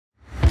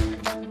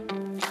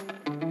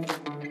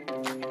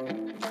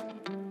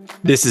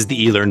This is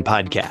the eLearn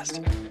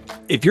podcast.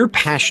 If you're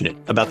passionate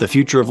about the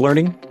future of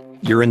learning,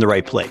 you're in the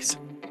right place.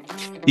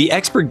 The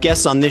expert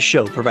guests on this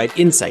show provide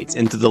insights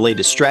into the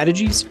latest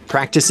strategies,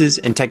 practices,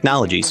 and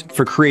technologies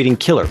for creating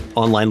killer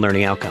online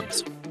learning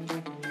outcomes.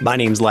 My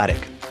name's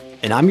Ladek,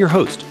 and I'm your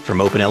host from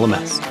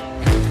OpenLMS.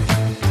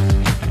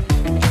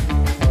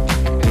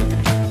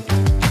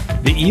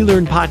 The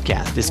eLearn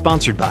podcast is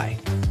sponsored by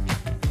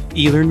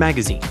eLearn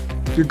Magazine,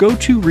 your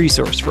go-to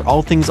resource for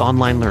all things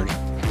online learning.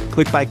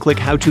 Click-by-click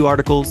how-to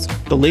articles,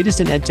 the latest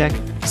in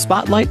EdTech,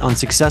 spotlight on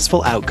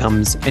successful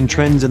outcomes and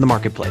trends in the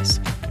marketplace.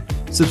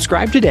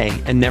 Subscribe today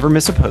and never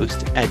miss a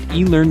post at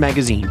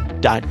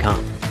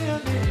elearnmagazine.com.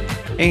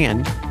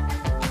 And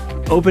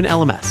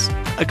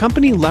OpenLMS, a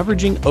company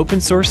leveraging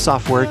open source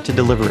software to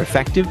deliver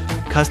effective,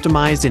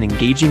 customized, and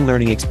engaging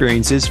learning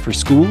experiences for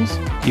schools,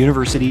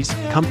 universities,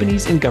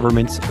 companies, and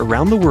governments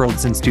around the world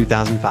since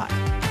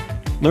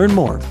 2005. Learn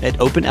more at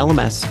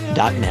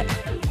openlms.net.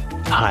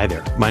 Hi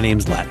there, my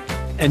name's Ladek,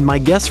 and my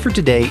guest for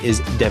today is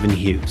Devin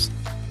Hughes.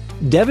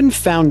 Devin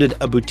founded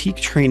a boutique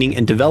training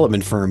and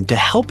development firm to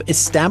help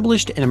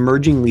established and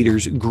emerging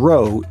leaders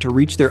grow to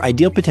reach their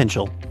ideal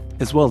potential,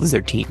 as well as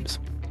their teams.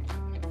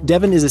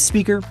 Devin is a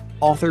speaker,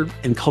 author,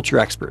 and culture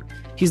expert.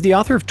 He's the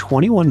author of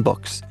 21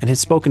 books and has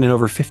spoken in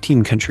over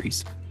 15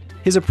 countries.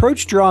 His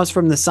approach draws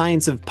from the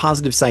science of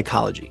positive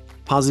psychology,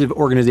 positive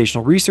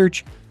organizational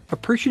research,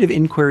 appreciative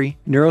inquiry,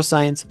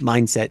 neuroscience,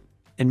 mindset,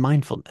 and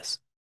mindfulness.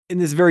 In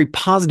this very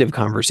positive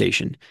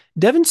conversation,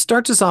 Devin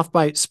starts us off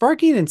by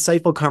sparking an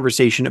insightful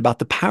conversation about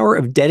the power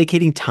of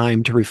dedicating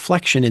time to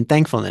reflection and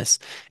thankfulness,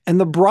 and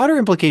the broader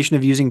implication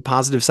of using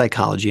positive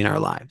psychology in our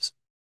lives.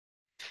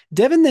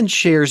 Devin then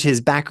shares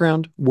his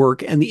background,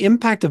 work, and the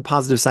impact of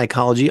positive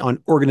psychology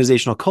on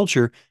organizational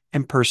culture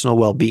and personal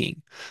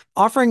well-being,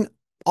 offering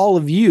all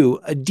of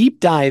you a deep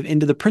dive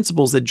into the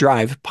principles that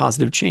drive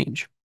positive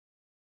change.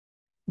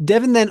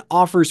 Devin then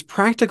offers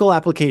practical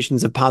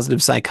applications of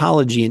positive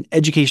psychology in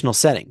educational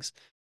settings.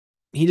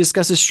 He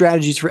discusses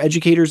strategies for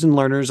educators and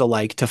learners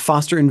alike to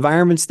foster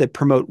environments that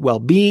promote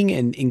well-being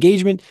and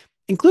engagement,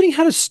 including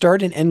how to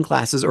start and end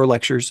classes or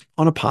lectures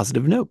on a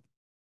positive note.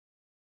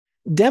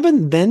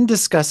 Devin then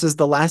discusses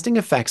the lasting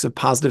effects of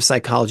positive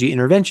psychology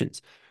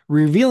interventions,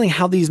 revealing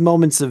how these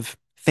moments of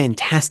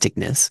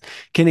fantasticness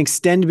can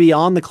extend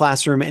beyond the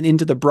classroom and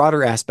into the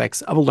broader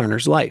aspects of a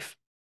learner's life.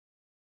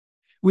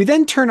 We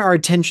then turn our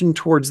attention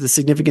towards the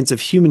significance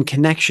of human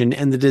connection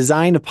and the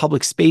design of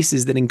public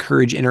spaces that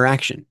encourage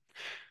interaction.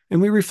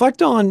 And we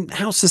reflect on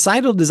how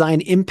societal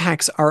design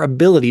impacts our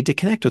ability to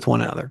connect with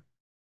one another.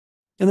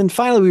 And then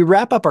finally, we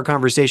wrap up our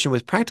conversation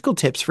with practical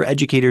tips for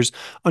educators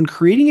on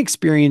creating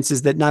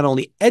experiences that not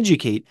only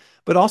educate,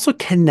 but also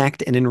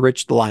connect and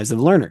enrich the lives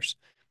of learners.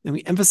 And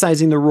we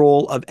emphasizing the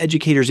role of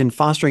educators in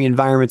fostering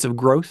environments of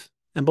growth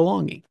and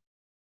belonging.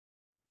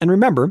 And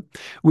remember,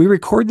 we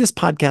record this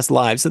podcast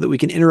live so that we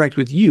can interact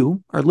with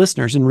you, our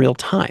listeners, in real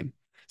time.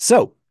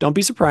 So don't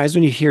be surprised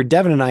when you hear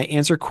Devin and I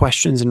answer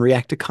questions and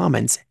react to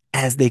comments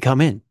as they come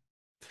in.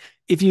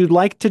 If you'd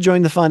like to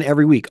join the fun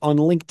every week on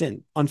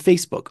LinkedIn, on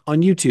Facebook,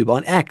 on YouTube,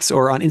 on X,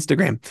 or on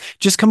Instagram,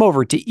 just come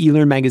over to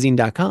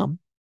elearnmagazine.com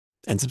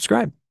and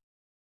subscribe.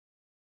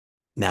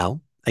 Now,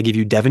 I give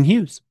you Devin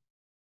Hughes.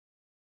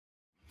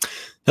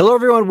 Hello,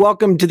 everyone.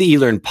 Welcome to the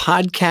eLearn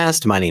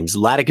podcast. My name's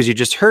Ladek, as you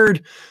just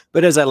heard.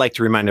 But as I like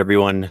to remind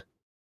everyone,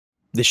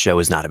 this show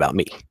is not about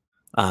me.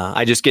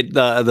 I just get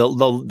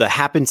the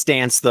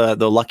happenstance, the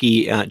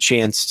lucky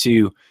chance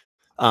to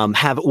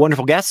have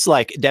wonderful guests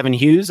like Devin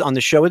Hughes on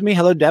the show with me.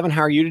 Hello, Devin.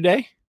 How are you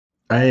today?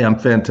 Hey, I'm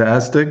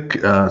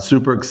fantastic.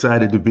 Super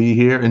excited to be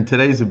here. And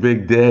today's a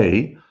big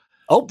day.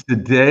 Oh,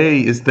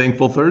 today is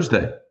Thankful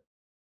Thursday.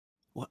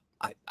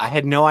 I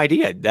had no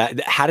idea.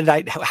 How did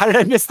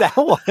I miss that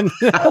one?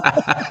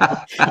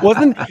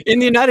 Wasn't in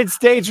the United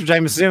States, which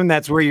I'm assuming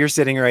that's where you're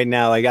sitting right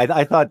now. Like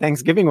I thought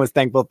Thanksgiving was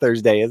Thankful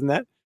Thursday, isn't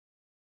that?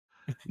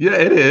 Yeah,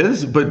 it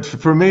is. But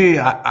for me,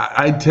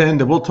 I tend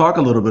to, we'll talk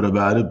a little bit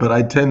about it, but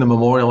I tend to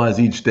memorialize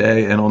each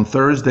day. And on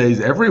Thursdays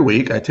every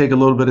week, I take a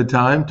little bit of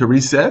time to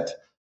reset.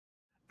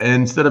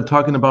 And instead of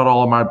talking about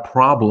all of my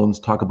problems,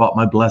 talk about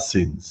my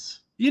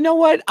blessings. You know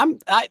what?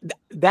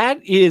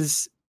 That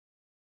is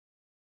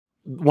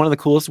one of the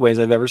coolest ways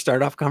I've ever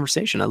started off a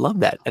conversation. I love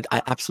that.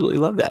 I absolutely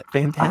love that.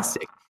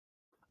 Fantastic.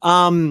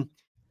 So,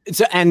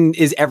 and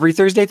is every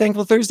Thursday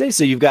Thankful Thursday?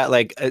 So you've got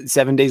like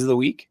 7 days of the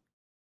week?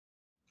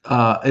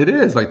 It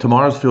is. Like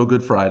tomorrow's Feel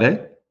Good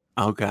Friday.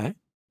 Okay.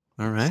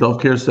 All right.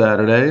 Self-Care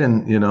Saturday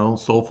and,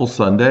 Soulful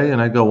Sunday.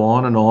 And I go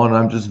on and on.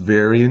 I'm just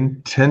very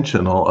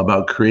intentional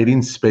about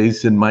creating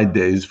space in my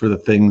days for the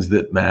things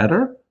that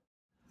matter.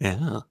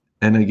 Yeah.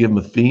 And I give them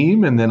a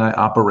theme, and then I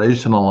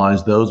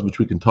operationalize those, which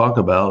we can talk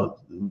about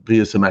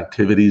via some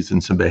activities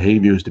and some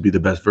behaviors to be the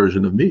best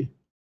version of me.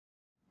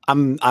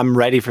 I'm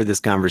ready for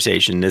this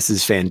conversation. This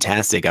is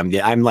fantastic. I'm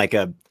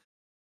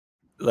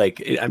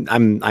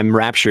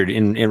raptured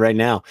in right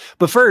now.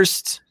 But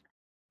first,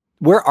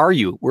 where are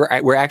you?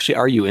 Where actually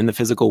are you in the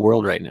physical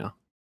world right now?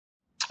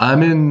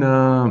 I'm in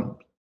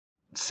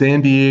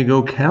San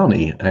Diego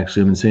County.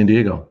 Actually, I'm in San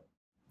Diego.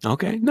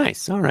 Okay,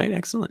 nice. All right,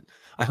 excellent.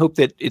 I hope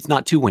that it's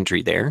not too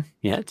wintry there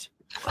yet,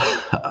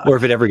 or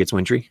if it ever gets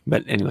wintry.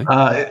 But anyway.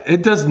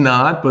 It does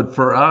not, but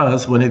for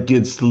us, when it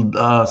gets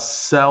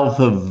south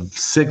of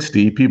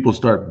 60, people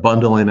start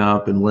bundling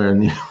up and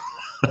wearing.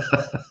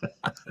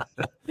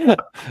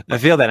 I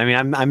feel that. I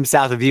mean, I'm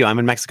south of you. I'm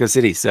in Mexico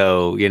City,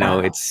 so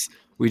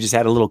we just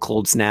had a little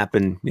cold snap,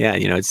 and yeah,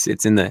 it's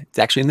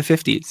actually in the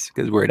 50s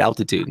because we're at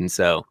altitude, and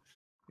so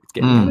it's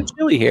getting kind of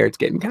chilly here. It's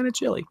getting kind of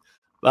chilly,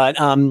 but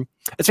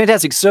it's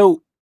fantastic.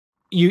 So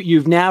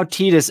you've now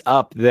teed us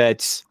up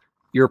that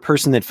you're a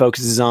person that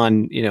focuses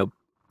on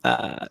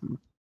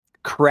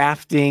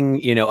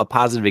crafting a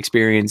positive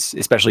experience,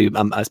 especially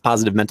a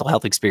positive mental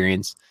health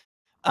experience.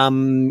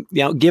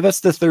 Give us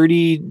the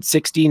 30,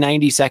 60,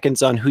 90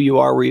 seconds on who you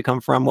are, where you come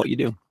from, what you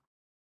do.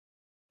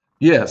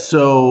 Yeah,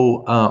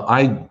 so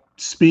I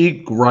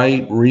speak,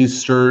 write,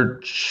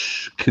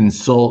 research,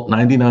 consult.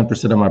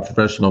 99% of my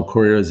professional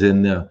career is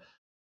in the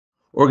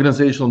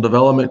organizational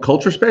development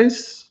culture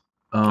space,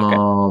 Okay.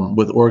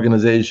 with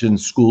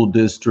organizations, school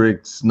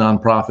districts,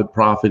 nonprofit,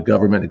 profit,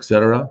 government,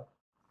 etc.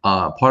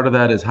 Part of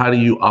that is how do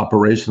you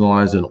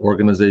operationalize an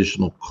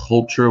organizational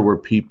culture where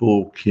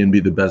people can be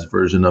the best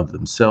version of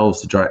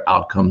themselves to drive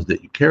outcomes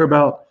that you care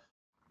about.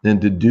 And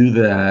to do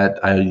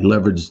that, I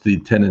leverage the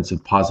tenets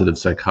of positive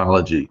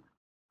psychology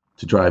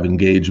to drive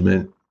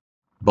engagement,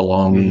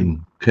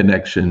 belonging,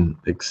 connection,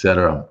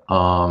 etc.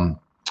 I'll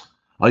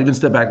even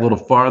step back a little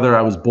farther.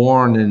 I was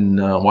born in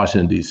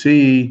Washington,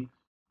 D.C.,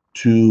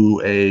 to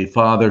a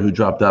father who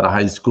dropped out of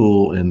high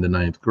school in the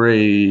 9th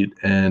grade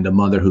and a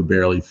mother who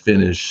barely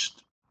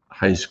finished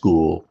high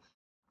school.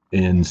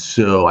 And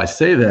so I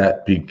say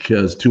that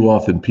because too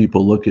often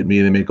people look at me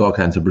and they make all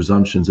kinds of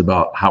presumptions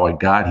about how I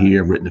got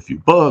here. I've written a few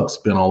books,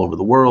 been all over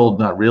the world,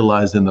 not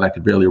realizing that I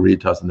could barely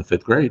read till I was in the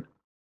 5th grade.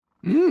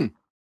 I'm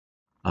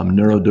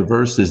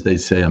neurodiverse, as they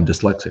say. I'm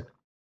dyslexic.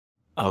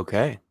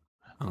 Okay.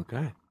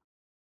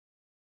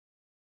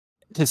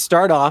 To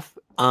start off,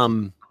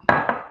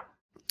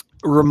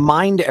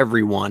 remind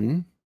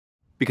everyone,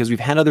 because we've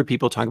had other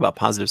people talk about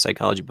positive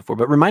psychology before,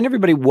 but remind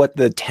everybody what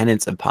the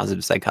tenets of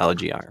positive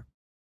psychology are.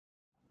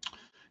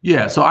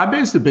 Yeah, so I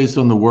based it based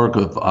on the work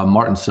of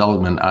Martin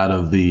Seligman out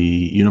of the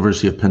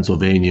University of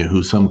Pennsylvania,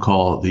 who some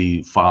call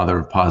the father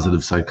of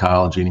positive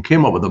psychology, and he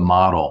came up with a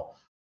model.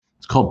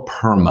 It's called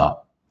PERMA,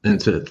 and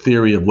it's a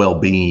theory of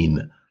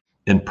well-being.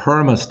 And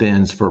PERMA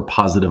stands for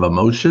positive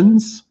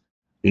emotions,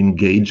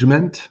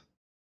 engagement,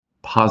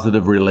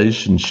 positive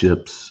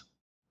relationships,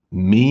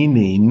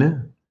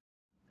 meaning,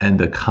 and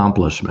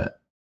accomplishment.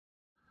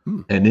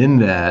 And in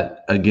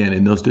that, again,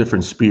 in those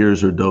different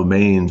spheres or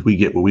domains, we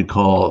get what we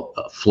call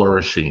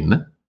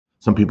flourishing.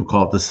 Some people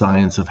call it the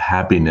science of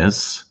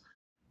happiness.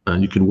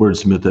 You can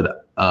wordsmith it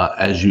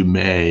as you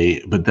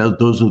may, but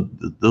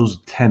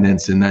those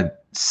tenets in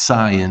that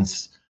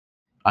science,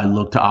 I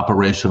look to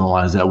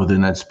operationalize that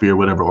within that sphere,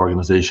 whatever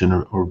organization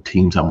or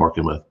teams I'm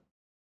working with.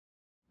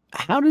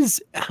 How does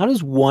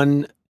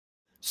one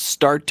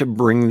start to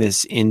bring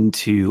this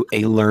into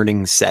a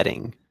learning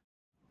setting?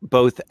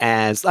 Both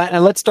as,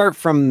 and let's start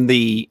from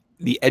the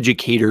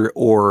educator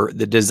or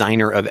the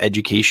designer of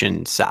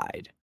education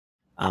side.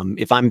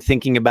 If I'm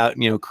thinking about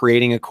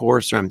creating a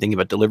course, or I'm thinking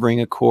about delivering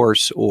a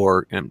course,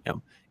 or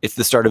it's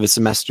the start of a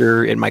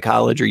semester in my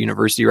college or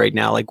university right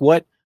now, like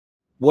what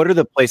are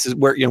the places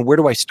where where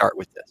do I start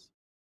with this?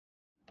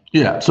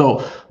 Yeah,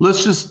 so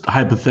let's just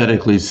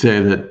hypothetically say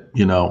that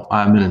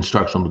I'm an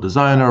instructional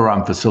designer, or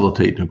I'm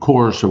facilitating a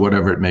course, or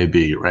whatever it may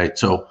be, right?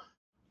 So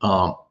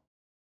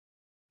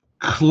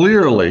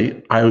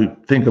clearly, I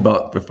think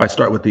about, if I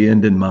start with the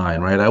end in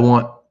mind, right? I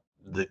want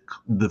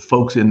the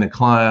folks in the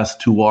class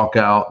to walk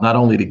out not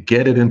only to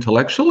get it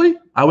intellectually,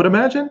 I would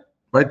imagine,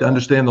 right, to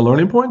understand the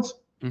learning points,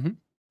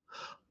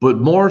 but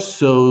more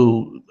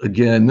so,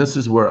 again, this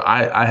is where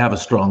I have a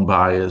strong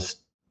bias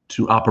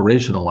to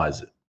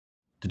operationalize it,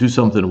 to do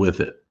something with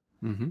it,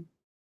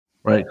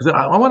 right? Because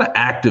I want to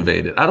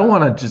activate it. I don't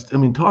want to just,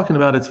 talking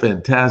about it's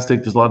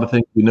fantastic. There's a lot of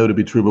things we know to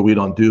be true, but we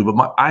don't do.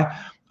 But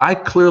I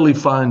clearly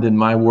find in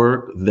my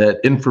work that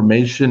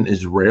information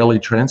is rarely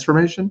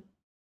transformation.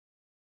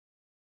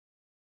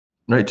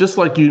 Right. Just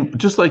like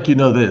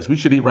this, we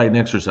should eat right and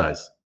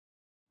exercise.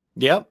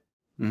 Yep.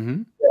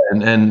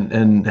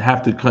 And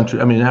half the country,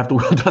 half the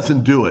world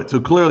doesn't do it. So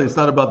clearly it's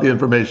not about the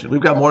information.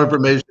 We've got more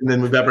information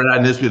than we've ever had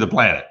in the history of the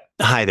planet.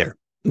 Hi there.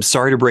 I'm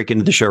sorry to break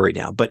into the show right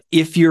now, but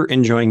if you're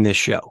enjoying this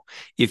show,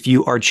 if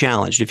you are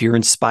challenged, if you're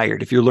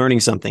inspired, if you're learning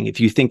something, if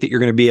you think that you're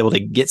going to be able to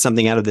get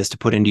something out of this to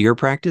put into your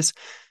practice,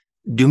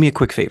 do me a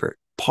quick favor.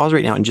 Pause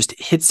right now and just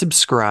hit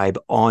subscribe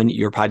on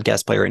your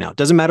podcast player right now. It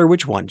doesn't matter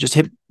which one, just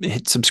hit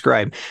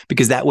subscribe,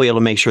 because that way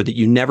it'll make sure that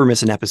you never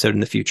miss an episode in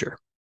the future.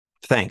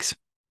 Thanks.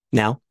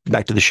 Now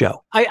back to the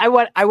show. I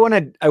want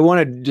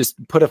to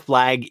just put a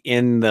flag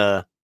in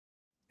the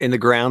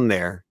ground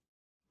there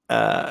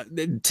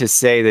to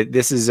say that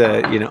this is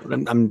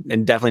I'm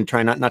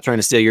definitely not trying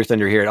to steal your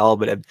thunder here at all,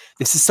 but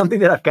this is something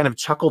that I've kind of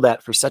chuckled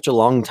at for such a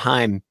long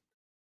time,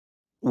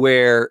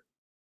 where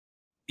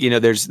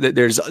there's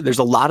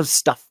a lot of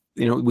stuff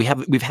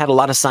we've had a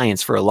lot of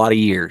science for a lot of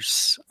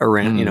years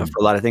around, for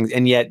a lot of things.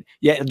 And yet,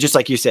 just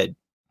like you said,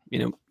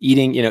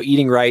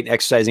 eating right,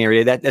 exercising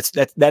every day,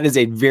 that is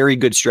a very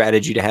good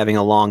strategy to having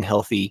a long,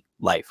 healthy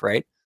life.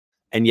 Right.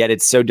 And yet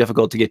it's so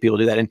difficult to get people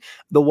to do that. And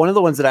one of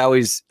the ones that I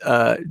always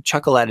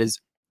chuckle at is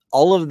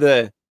all of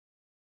the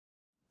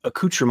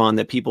accoutrement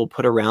that people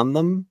put around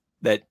them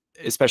that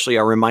especially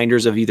are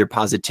reminders of either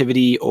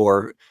positivity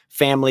or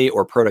family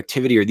or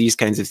productivity or these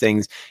kinds of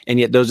things. And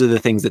yet those are the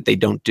things that they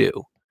don't do.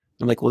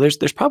 I'm like, well,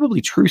 there's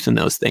probably truth in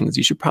those things.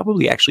 You should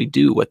probably actually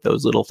do what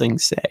those little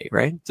things say.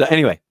 Right. So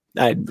anyway,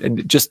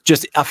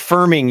 just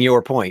affirming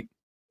your point.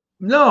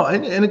 No,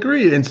 and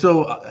agree. And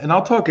so, and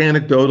I'll talk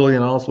anecdotally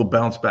and I'll also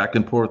bounce back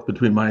and forth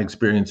between my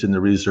experience and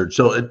the research.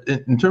 So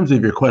in terms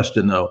of your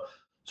question though,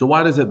 so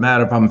why does it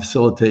matter if I'm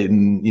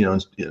facilitating,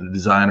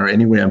 design or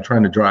any way I'm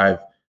trying to drive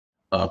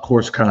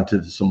course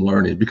content to some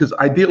learning? Because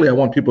ideally I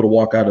want people to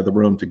walk out of the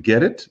room to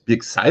get it, be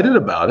excited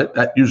about it.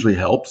 That usually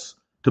helps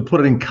to put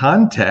it in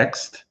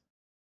context,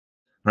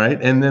 right?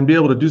 And then be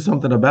able to do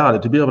something about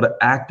it, to be able to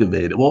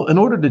activate it. Well, in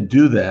order to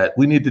do that,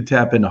 we need to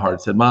tap into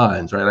hearts and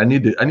minds, right? I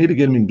need to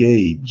get them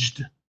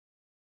engaged,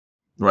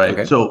 right?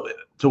 Okay. So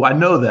I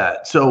know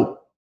that. So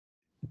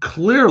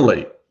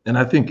clearly, and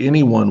I think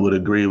anyone would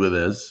agree with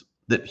this,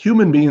 that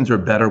human beings are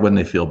better when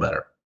they feel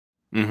better.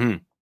 Mm-hmm.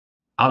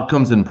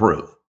 Outcomes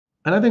improve.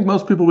 And I think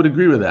most people would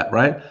agree with that,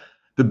 right?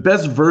 The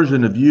best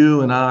version of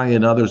you and I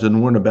and others,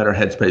 and we're in a better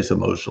headspace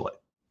emotionally.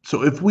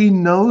 So if we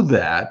know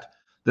that,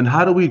 then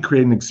how do we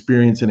create an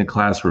experience in a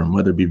classroom,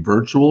 whether it be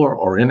virtual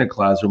or in a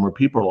classroom, where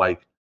people are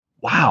like,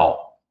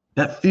 wow,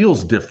 that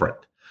feels different?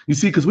 You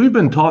see, because we've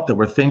been taught that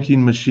we're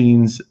thinking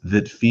machines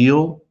that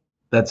feel.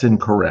 That's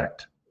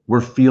incorrect.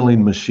 We're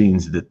feeling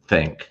machines that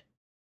think.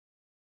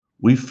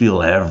 We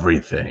feel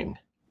everything.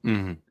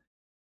 Mm-hmm.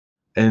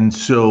 And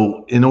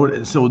so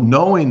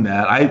knowing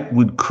that, I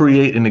would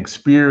create an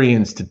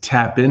experience to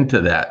tap into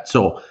that.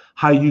 So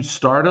how you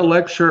start a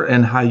lecture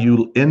and how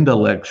you end a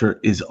lecture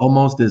is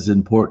almost as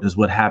important as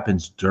what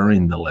happens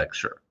during the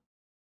lecture.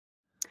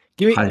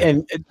 Can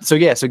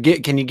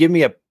you give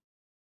me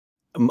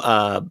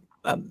a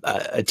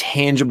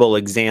tangible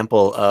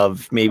example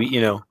of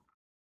maybe,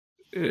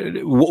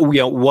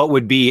 what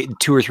would be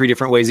 2 or 3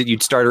 different ways that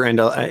you'd start or end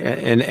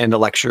a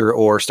lecture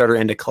or start or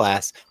end a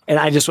class? And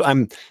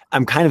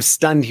I'm kind of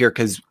stunned here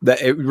because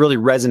it really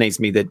resonates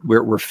me that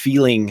we're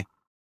feeling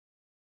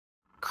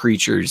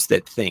creatures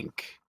that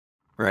think,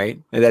 right?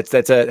 And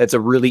that's a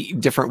really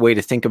different way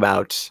to think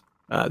about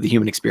the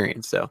human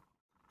experience. So,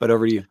 but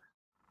over to you.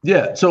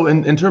 Yeah. So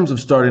in terms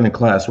of starting a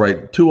class,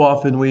 right? Too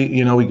often we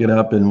get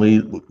up and we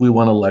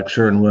want to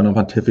lecture and we want to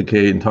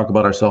pontificate and talk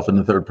about ourselves in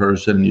the third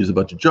person and use a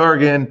bunch of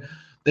jargon.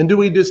 And do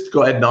we just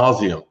go ad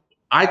nauseum?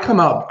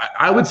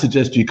 I would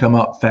suggest you come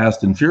out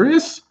fast and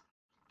furious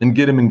and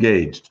get them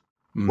engaged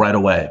right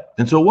away.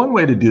 And so one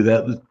way to do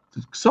that is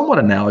somewhat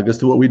analogous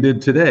to what we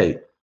did today.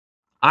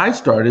 I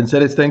started and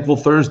said it's Thankful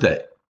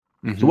Thursday.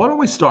 Mm-hmm. So why don't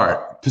we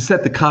start to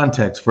set the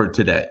context for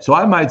today? So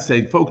I might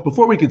say, folks,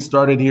 before we get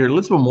started here,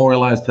 let's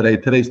memorialize today.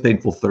 Today's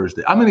Thankful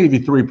Thursday. I'm going to give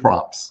you 3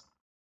 prompts.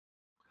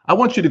 I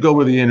want you to go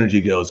where the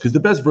energy goes, because the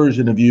best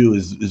version of you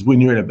is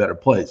when you're in a better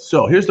place.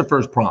 So here's the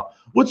first prompt.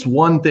 What's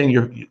one thing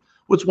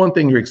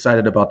you're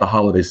excited about the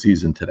holiday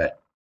season today?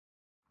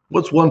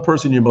 What's one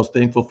person you're most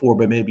thankful for,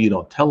 but maybe you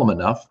don't tell them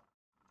enough?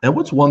 And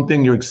what's one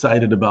thing you're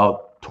excited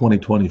about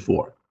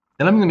 2024?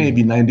 And I'm going to give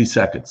you 90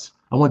 seconds.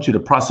 I want you to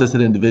process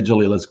it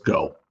individually. Let's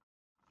go.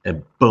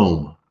 And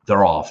boom,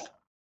 they're off.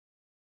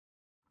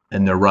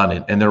 And they're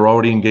running. And they're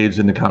already engaged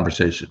in the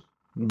conversation.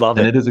 Love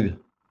it. And it is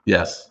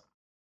yes.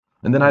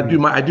 And then I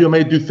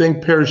may do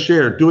think, pair,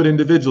 share. Do it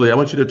individually. I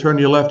want you to turn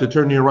to your left, to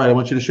turn to your right. I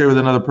want you to share with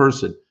another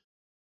person.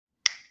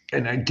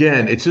 And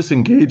again, it's just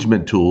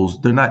engagement tools.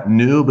 They're not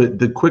new, but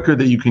the quicker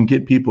that you can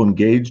get people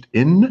engaged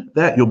in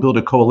that, you'll build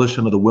a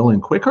coalition of the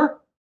willing quicker.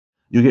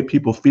 You get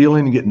people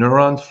feeling, you get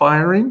neurons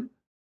firing,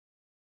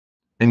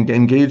 and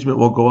engagement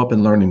will go up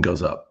and learning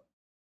goes up.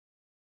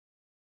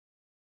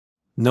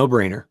 No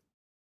brainer.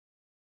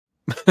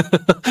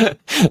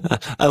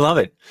 I love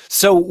it.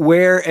 So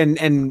where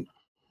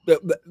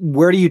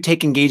do you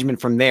take engagement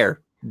from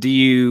there? Do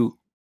you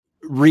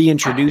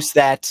reintroduce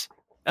that,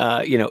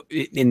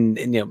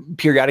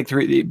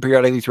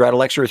 periodically throughout a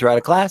lecture or throughout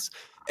a class?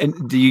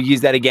 And do you use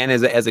that again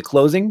as a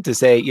closing to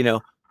say,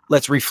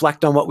 let's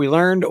reflect on what we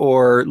learned,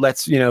 or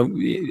let's,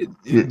 do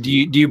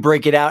you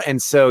break it out?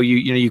 And so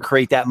you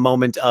create that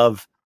moment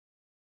of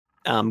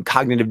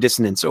cognitive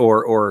dissonance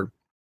or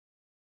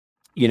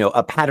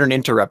a pattern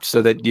interrupt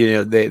so that,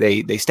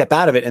 they step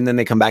out of it and then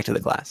they come back to the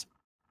class.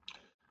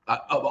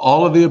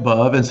 All of the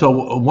above. And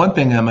so one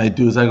thing I might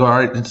do is I go, all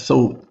right, and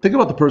so think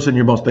about the person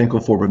you're most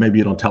thankful for, but maybe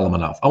you don't tell them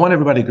enough. I want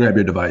everybody to grab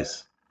your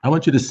device. I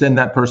want you to send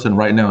that person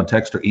right now a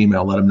text or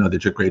email, let them know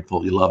that you're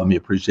grateful, you love them, you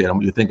appreciate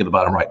them, you're thinking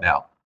about them right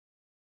now.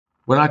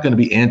 We're not going to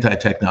be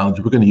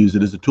anti-technology. We're going to use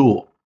it as a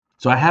tool.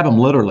 So I have them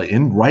literally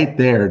in right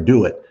there,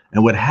 do it.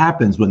 And what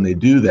happens when they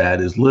do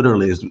that is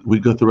literally as we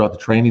go throughout the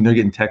training, they're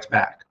getting texts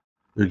back.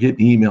 They're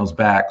getting emails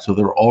back. So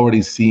they're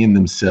already seeing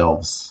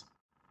themselves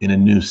in a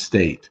new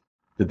state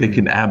that they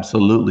can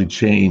absolutely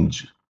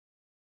change.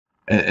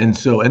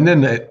 And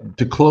then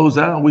to close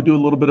out, we do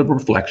a little bit of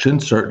reflection,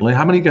 certainly.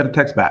 How many got a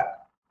text back?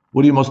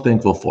 What are you most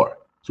thankful for?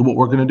 So what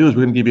we're going to do is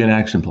we're going to give you an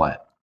action plan.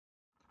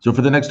 So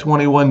for the next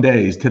 21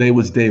 days, today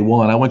was day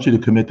one, I want you to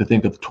commit to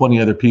think of 20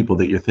 other people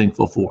that you're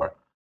thankful for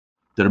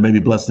that are maybe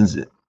blessings.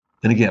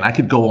 And again, I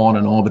could go on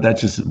and on, but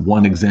that's just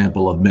one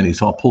example of many.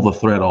 So I'll pull the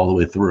thread all the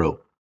way through.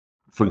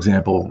 For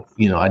example,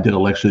 I did a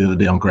lecture the other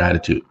day on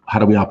gratitude. How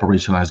do we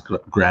operationalize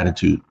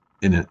gratitude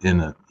in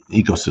an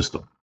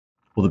ecosystem?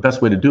 Well, the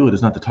best way to do it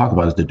is not to talk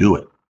about it, is to do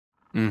it.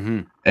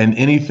 And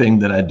anything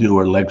that I do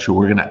or lecture,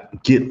 we're going to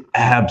get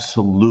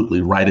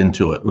absolutely right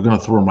into it. We're going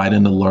to throw them right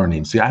into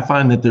learning. See, I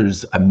find that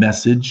there's a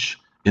message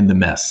in the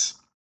mess.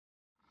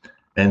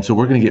 And so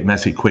we're going to get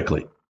messy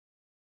quickly.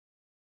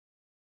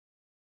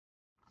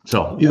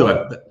 So either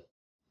way.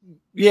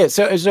 Yeah.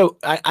 So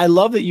I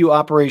love that you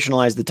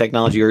operationalize the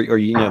technology, or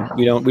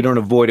we don't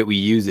avoid it, we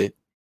use it.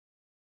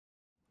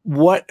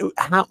 What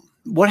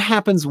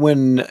happens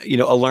when,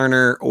 a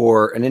learner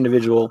or an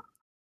individual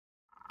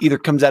either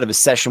comes out of a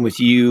session with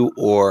you,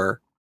 or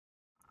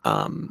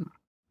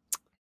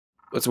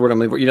what's the word I'm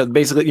looking for?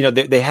 Basically,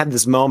 they had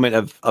this moment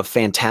of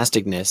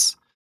fantasticness.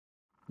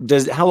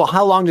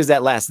 How long does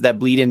that last? Does that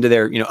bleed into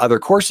their, other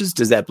courses?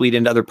 Does that bleed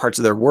into other parts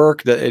of their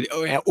work?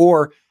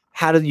 Or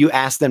how do you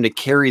ask them to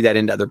carry that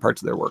into other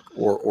parts of their work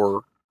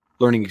or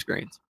learning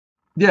experience?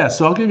 Yeah.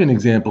 So I'll give you an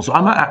example. So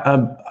I'm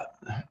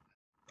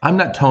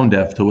not tone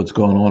deaf to what's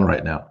going on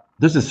right now.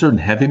 There's a certain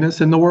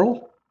heaviness in the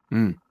world.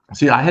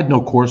 See, I had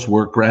no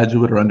coursework,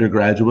 graduate or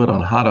undergraduate,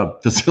 on how to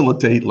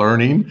facilitate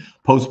learning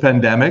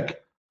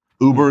post-pandemic,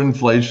 uber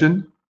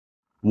inflation,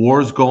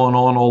 wars going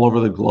on all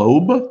over the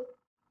globe,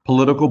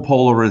 political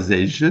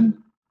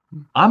polarization.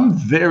 I'm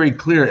very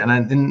clear.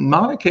 And in a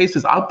lot of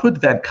cases, I'll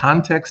put that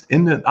context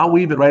I'll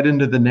weave it right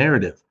into the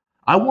narrative.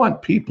 I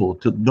want people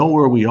to know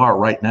where we are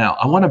right now.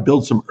 I want to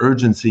build some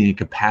urgency and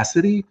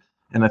capacity.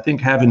 And I think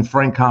having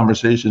frank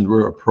conversations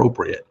were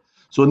appropriate.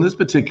 So in this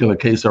particular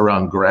case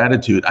around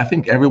gratitude, I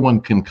think everyone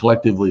can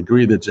collectively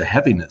agree that it's a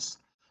heaviness.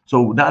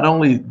 So not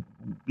only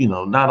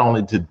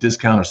to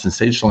discount or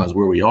sensationalize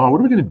where we are, what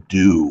are we going to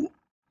do?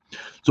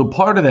 So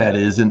part of that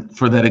is, and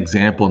for that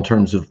example, in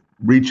terms of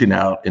reaching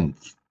out and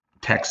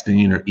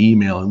texting or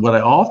email, and what I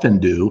often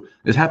do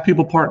is have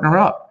people partner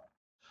up.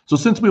 So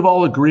since we've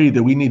all agreed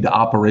that we need to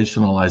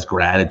operationalize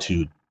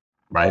gratitude,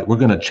 right? We're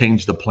going to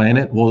change the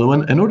planet. Well,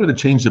 in order to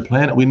change the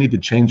planet, we need to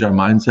change our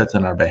mindsets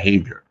and our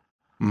behavior.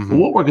 Well,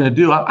 what we're going to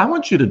do, I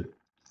want you to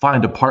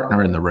find a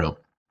partner in the room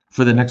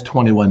for the next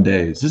 21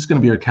 days. This is going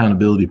to be your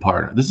accountability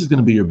partner. This is going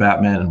to be your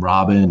Batman and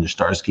Robin, your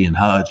Starsky and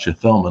Hutch, your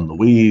Thelma and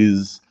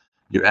Louise,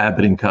 your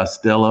Abbott and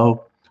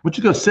Costello. I want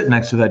you to go sit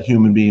next to that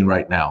human being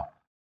right now.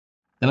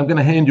 And I'm going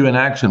to hand you an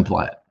action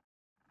plan.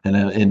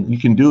 And you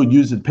can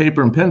use it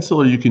paper and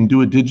pencil, or you can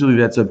do it digitally.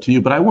 That's up to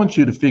you. But I want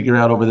you to figure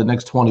out over the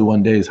next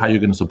 21 days how you're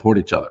going to support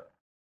each other,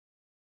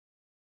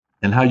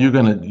 and how you're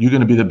going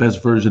to be the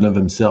best version of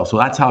himself. So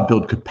that's how I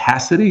build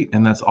capacity,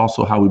 and that's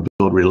also how we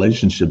build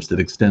relationships that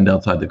extend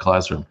outside the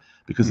classroom.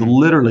 Because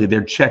literally,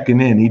 they're checking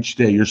in each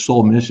day. Your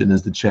sole mission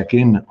is to check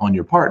in on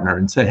your partner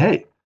and say,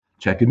 "Hey,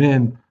 checking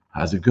in.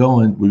 How's it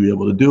going? Will you be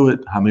able to do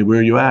it? Where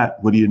are you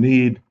at? What do you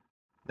need?"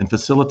 And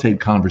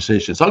facilitate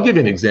conversations. So I'll give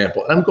you an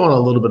example. I'm going on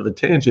a little bit of a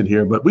tangent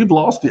here, but we've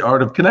lost the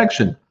art of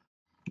connection.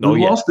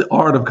 We've lost the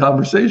art of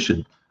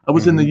conversation. I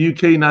was in the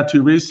UK not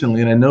too recently,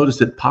 and I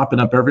noticed it popping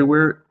up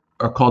everywhere.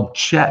 Are called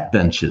chat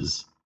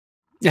benches.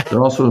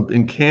 They're also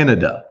in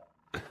Canada.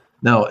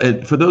 Now,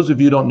 for those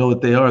of you who don't know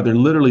what they are, they're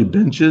literally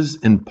benches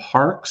in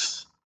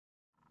parks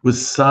with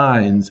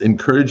signs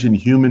encouraging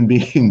human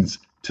beings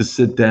to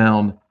sit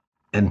down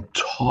and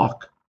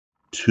talk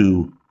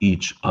to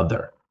each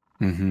other.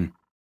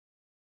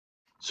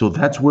 So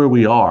that's where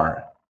we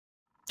are.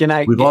 Can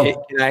I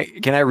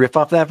riff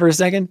off that for a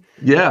second?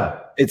 Yeah.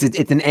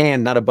 It's an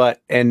and, not a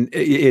but. And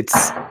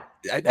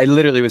I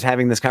literally was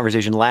having this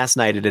conversation last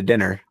night at a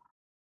dinner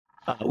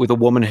with a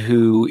woman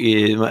who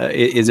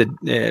is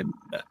a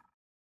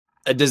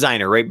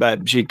designer, right?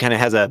 But she kind of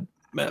has a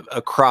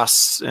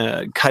cross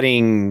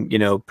cutting,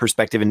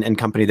 perspective and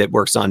company that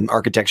works on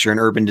architecture and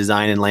urban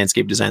design and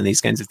landscape design,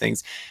 these kinds of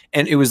things.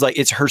 And it was like,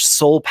 it's her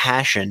sole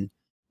passion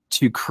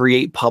to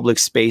create public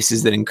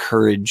spaces that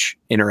encourage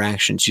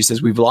interaction. She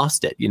says, we've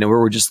lost it,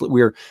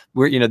 where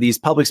we're these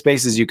public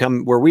spaces, you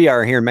come where we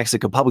are here in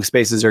Mexico, public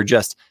spaces are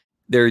just,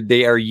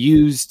 they are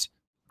used,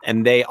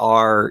 and they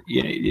are,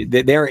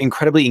 they're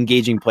incredibly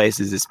engaging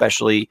places,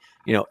 especially,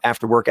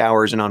 after work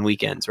hours and on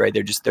weekends, right?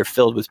 They're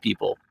filled with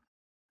people.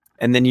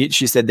 And then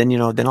she said, then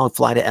I'll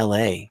fly to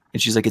LA.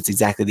 And she's like, it's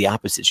exactly the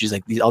opposite. She's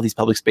like, all these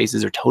public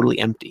spaces are totally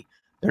empty.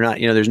 They're not,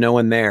 there's no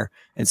one there.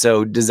 And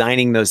so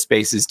designing those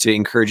spaces to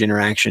encourage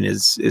interaction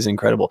is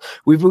incredible.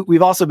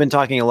 We've also been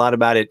talking a lot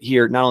about it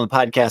here, not on the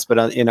podcast,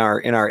 but in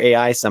our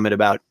AI summit,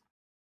 about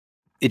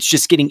it's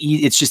just getting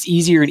it's just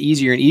easier and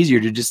easier and easier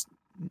to just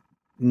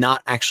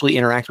not actually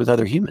interact with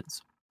other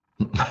humans.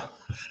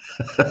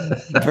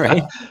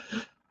 Right?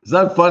 It's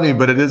not funny,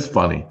 but it is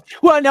funny.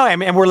 Well, no, I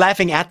mean, and we're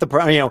laughing at the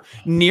problem,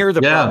 near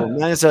the Yeah. problem,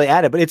 not necessarily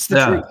at it, but it's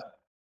the truth. Yeah.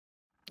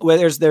 Well,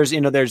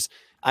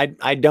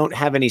 I don't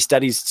have any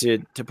studies to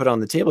put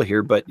on the table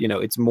here, but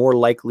it's more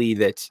likely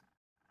that,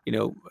 you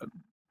know,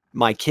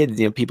 my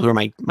kids, people who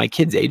are my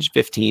kids' age,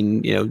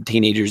 15,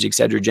 teenagers, et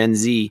cetera, Gen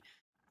Z,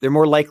 they're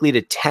more likely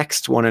to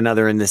text one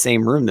another in the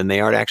same room than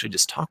they are to actually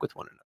just talk with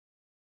one another.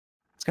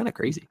 It's kind of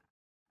crazy.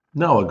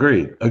 No,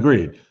 agreed.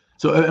 Agreed.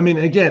 So, I mean,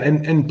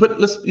 again,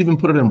 let's even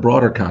put it in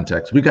broader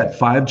context. We got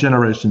 5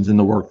 generations in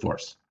the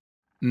workforce.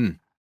 Mm.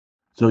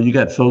 So you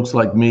got folks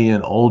like me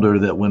and older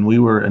that when we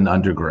were in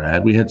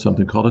undergrad, we had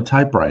something called a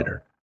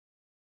typewriter.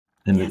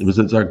 And Yes. it was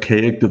this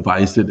archaic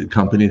device that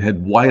accompanied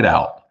had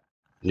whiteout,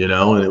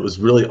 and it was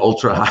really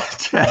ultra high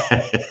tech.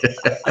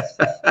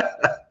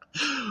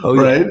 Oh,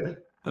 right? yeah.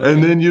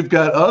 And then you've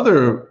got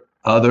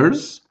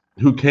others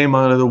who came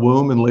out of the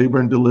womb in labor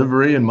and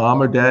delivery, and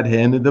mom or dad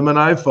handed them an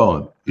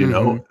iPhone,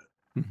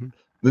 Mm-hmm.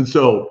 And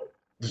so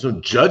there's no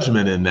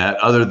judgment in that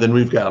other than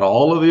we've got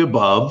all of the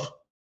above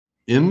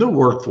in the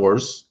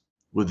workforce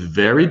with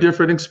very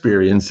different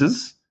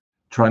experiences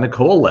trying to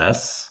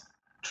coalesce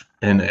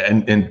and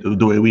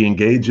the way we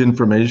engage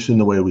information,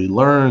 the way we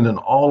learn and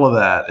all of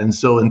that. And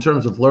so in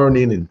terms of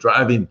learning and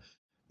driving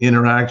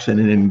interaction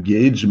and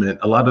engagement,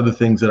 a lot of the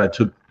things that I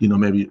took,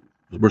 maybe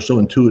we're so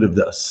intuitive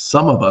that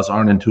some of us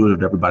aren't intuitive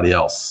to everybody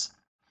else.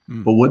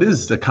 But what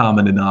is the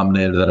common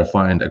denominator that I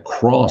find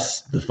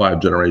across the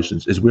 5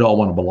 generations is we all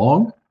want to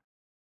belong.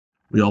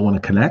 We all want to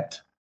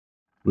connect.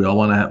 We all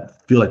want to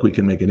feel like we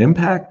can make an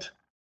impact.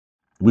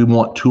 We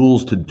want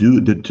tools to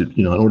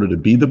in order to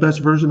be the best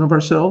version of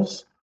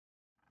ourselves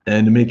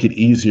and to make it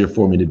easier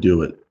for me to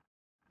do it.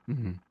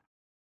 Mm-hmm.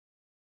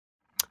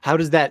 How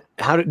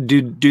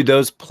do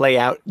those play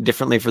out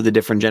differently for the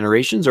different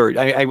generations? Or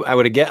I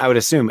would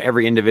assume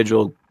every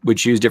individual would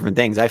choose different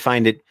things. I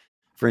find it,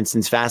 for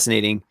instance,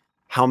 fascinating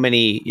how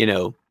many,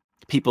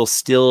 people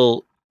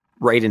still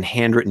write in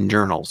handwritten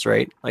journals,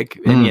 right? Like,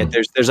 and yet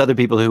there's other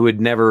people who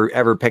would never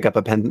ever pick up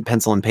a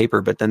pencil and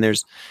paper. But then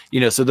there's,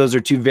 so those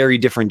are 2 very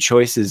different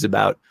choices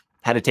about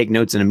how to take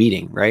notes in a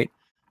meeting, right?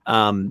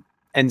 And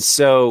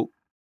so,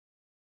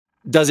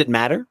 does it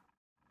matter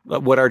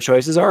what our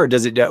choices are,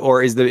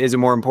 or is it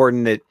more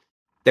important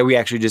that we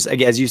actually just,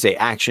 as you say,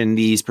 action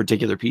these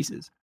particular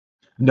pieces?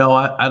 No,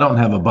 I don't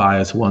have a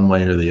bias one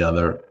way or the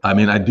other. I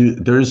mean,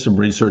 there is some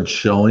research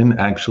showing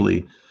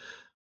actually,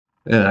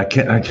 and I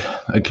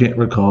can't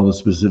recall the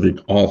specific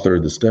author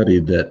of the study,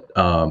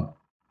 that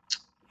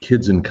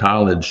kids in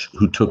college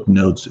who took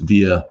notes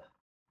via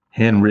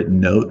handwritten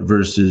note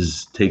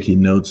versus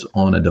taking notes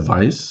on a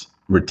device,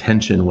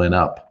 retention went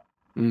up.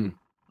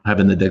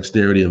 Having the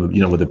dexterity of,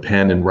 with a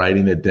pen and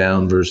writing it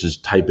down versus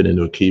typing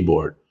into a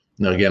keyboard.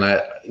 Now,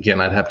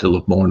 I'd have to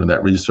look more into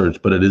that research,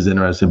 but it is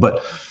interesting. But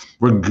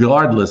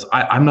regardless,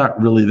 I'm not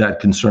really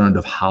that concerned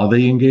of how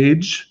they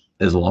engage,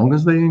 as long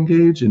as they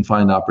engage and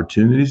find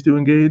opportunities to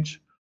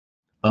engage.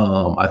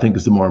 I think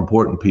is the more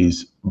important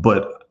piece.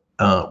 But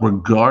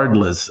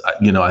regardless,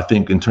 I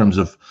think in terms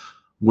of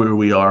where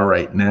we are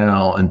right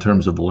now, in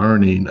terms of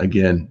learning,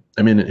 again,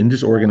 I mean, in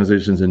just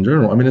organizations in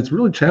general, I mean, it's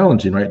really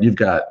challenging, right? You've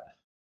got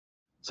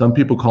some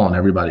people calling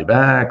everybody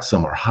back.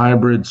 Some are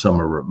hybrid.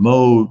 Some are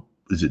remote.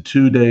 Is it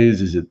 2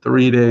 days? Is it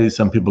 3 days?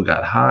 Some people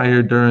got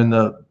hired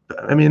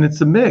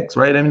it's a mix,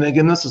 right? I mean,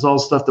 again, this is all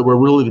stuff that we're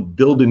really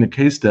building the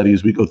case study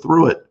as we go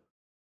through it.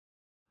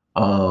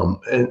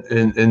 So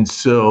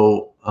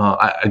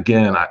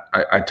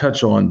I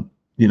touch on,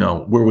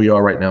 where we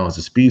are right now as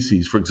a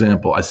species. For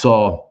example, I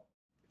saw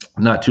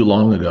not too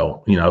long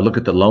ago, I look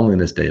at the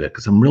loneliness data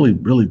because I'm really,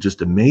 really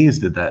just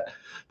amazed at that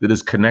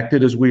as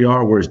connected as we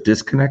are, we're as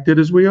disconnected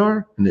as we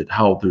are, and that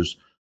how there's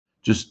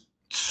just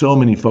so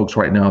many folks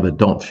right now that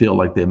don't feel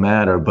like they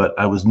matter. But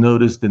I was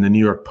noticed in the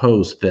New York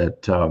Post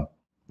that, and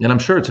I'm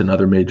sure it's in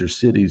other major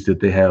cities, that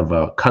they have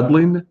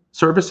cuddling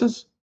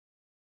services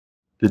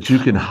that you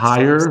can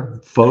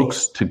hire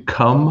folks to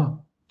come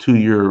to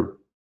your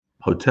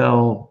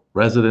hotel,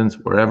 residence,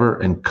 wherever,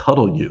 and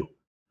cuddle you.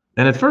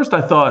 And at first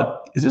I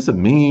thought, is this a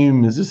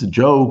meme? Is this a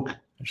joke?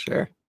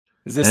 Sure.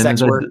 Is this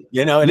sex work?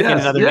 In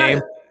another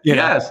name?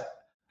 Yes.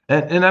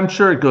 And I'm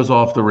sure it goes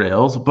off the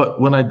rails,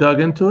 but when I dug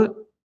into it,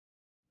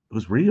 it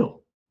was real.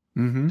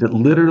 That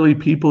literally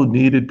people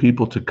needed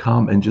people to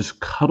come and just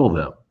cuddle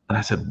them. And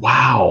I said,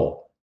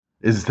 wow,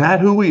 is that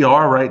who we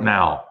are right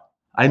now?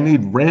 I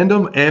need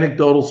random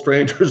anecdotal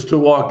strangers to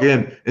walk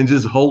in and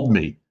just hold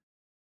me.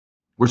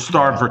 We're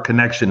starved for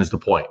connection is the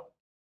point.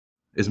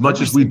 As much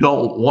as we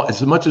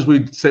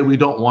say we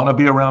don't want to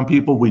be around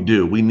people, we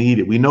do. We need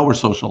it. We know we're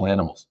social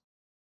animals.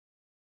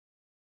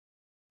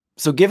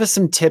 So give us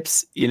some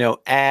tips,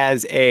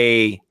 as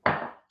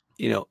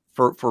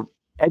for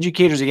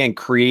educators, again,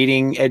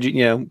 creating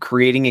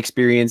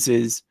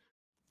experiences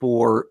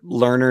for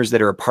learners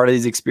that are a part of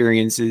these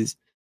experiences.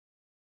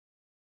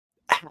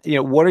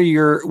 What are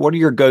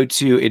your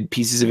go-to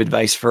pieces of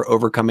advice for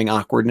overcoming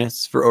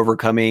awkwardness, for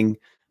overcoming,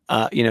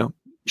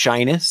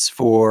 shyness,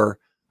 for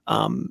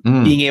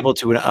being able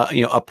to,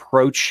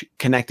 approach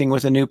connecting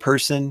with a new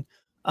person?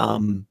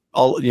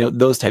 all,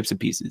 those types of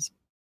pieces.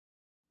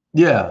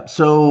 Yeah.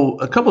 So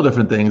a couple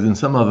different things, and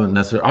some of them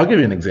necessary. I'll give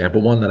you an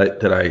example. One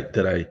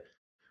that I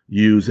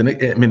use, and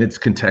I mean, it's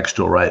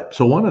contextual, right?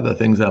 So one of the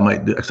things I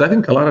might do, because I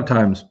think a lot of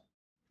times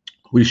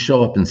we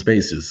show up in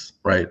spaces,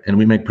 right, and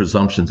we make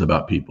presumptions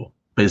about people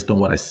based on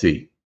what I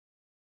see.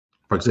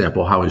 For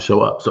example, how I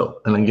show up. So,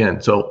 and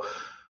again, so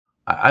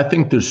I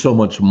think there's so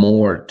much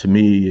more to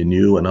me and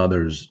you and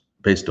others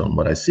based on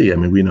what I see. I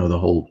mean, we know the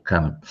whole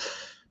kind of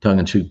tongue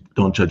in cheek,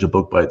 don't judge a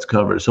book by its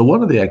cover. So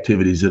one of the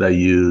activities that I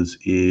use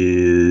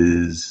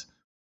is,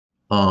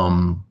 we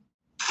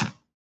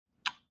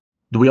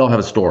all have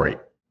a story,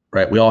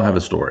 right? We all have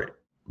a story,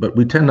 but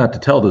we tend not to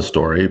tell the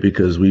story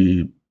because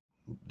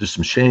there's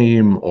some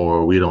shame,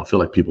 or we don't feel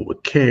like people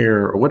would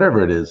care, or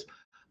whatever it is.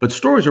 But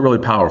stories are really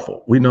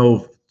powerful. We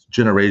know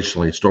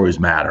generationally stories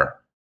matter.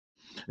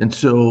 And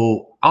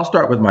so I'll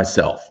start with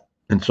myself.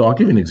 And so I'll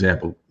give you an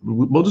example.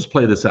 We'll just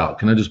play this out.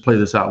 Can I just play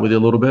this out with you a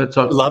little bit?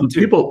 So Love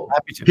to.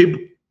 Happy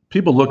to.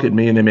 People look at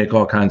me and they make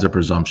all kinds of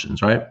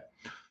presumptions, right?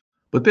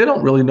 But they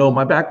don't really know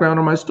my background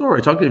or my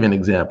story. So I'll give you an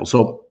example.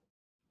 So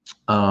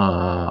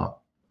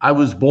I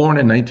was born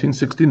in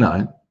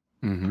 1969.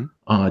 Mm-hmm.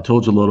 I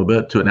told you a little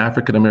bit, to an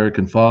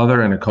African-American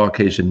father and a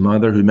Caucasian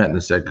mother who met in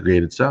the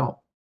segregated South.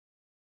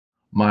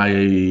 My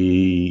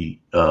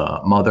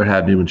mother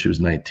had me when she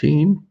was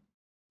 19,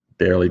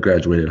 barely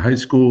graduated high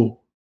school.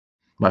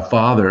 My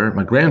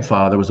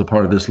grandfather was a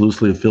part of this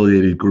loosely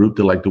affiliated group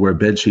that liked to wear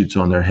bed sheets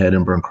on their head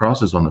and burn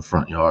crosses on the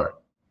front yard.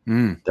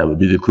 That would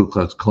be the Ku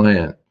Klux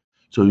Klan.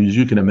 So as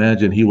you can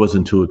imagine, he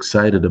wasn't too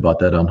excited about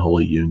that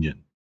unholy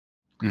union.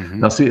 Mm-hmm.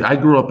 Now, see, I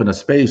grew up in a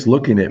space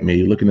looking at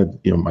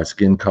my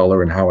skin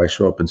color and how I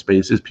show up in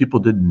spaces. People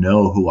didn't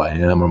know who I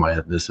am or my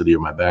ethnicity or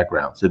my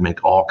background. They'd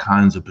make all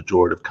kinds of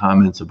pejorative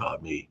comments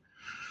about me.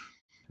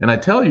 And I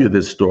tell you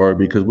this story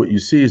because what you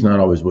see is not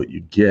always what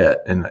you get.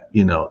 And,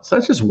 so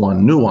that's just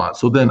one nuance.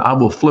 So then I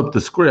will flip the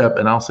script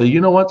and I'll say,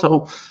 you know what?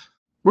 So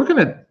we're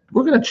going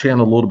to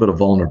channel a little bit of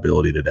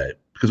vulnerability today,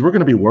 because we're going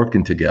to be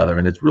working together.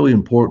 And it's really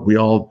important. We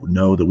all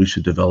know that we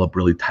should develop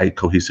really tight,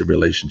 cohesive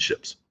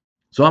relationships.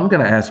 So I'm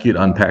going to ask you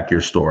to unpack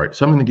your story.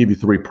 So I'm going to give you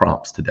 3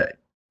 prompts today.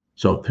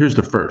 So here's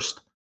the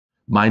first.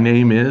 My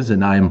name is,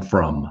 and I am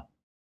from.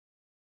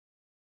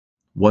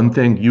 One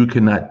thing you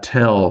cannot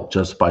tell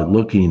just by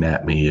looking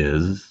at me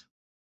is,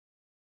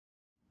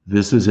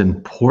 this is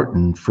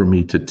important for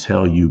me to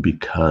tell you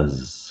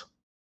because.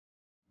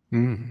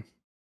 Mm.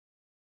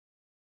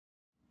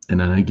 And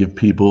then I give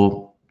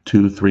people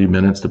 2-3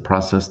 minutes to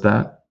process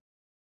that.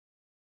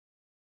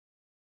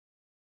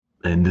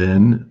 And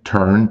then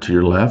turn to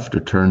your left or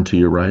turn to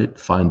your right,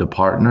 find a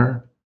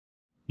partner.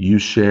 You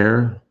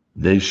share,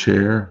 they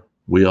share,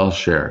 we all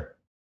share.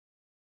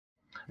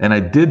 And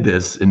I did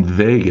this in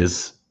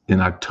Vegas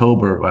in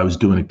October. I was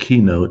doing a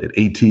keynote at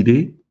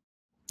ATD.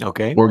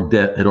 Okay. At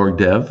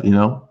OrgDev,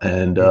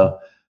 and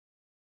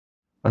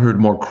I heard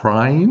more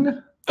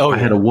crying. Oh, I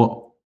had a woman,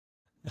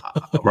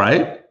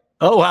 right?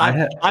 Oh,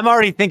 wow. I'm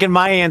already thinking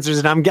my answers,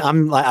 and I'm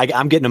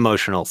getting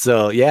emotional.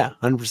 So yeah,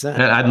 100%.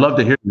 And I'd love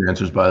to hear your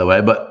answers, by the way.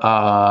 But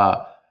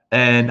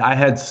and I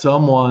had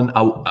someone.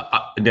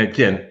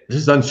 Again, this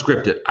is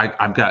unscripted.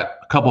 I've got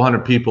a couple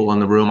hundred people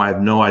in the room. I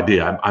have no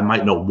idea. I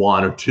might know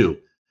 1 or 2.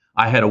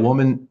 I had a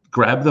woman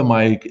grab the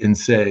mic and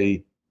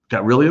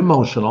got really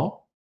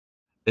emotional,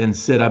 and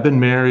said, "I've been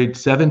married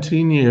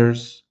 17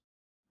 years,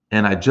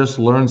 and I just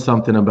learned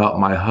something about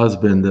my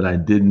husband that I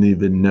didn't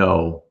even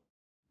know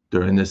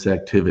during this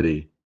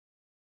activity.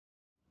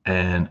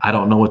 And I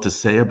don't know what to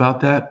say about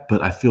that,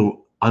 but I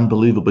feel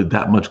unbelievably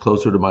that much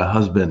closer to my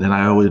husband. And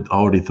I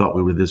already thought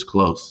we were this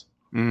close."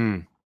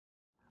 Mm.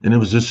 And it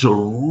was just so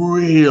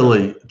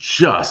really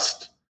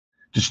just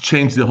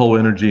changed the whole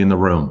energy in the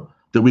room,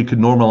 that we could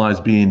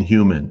normalize being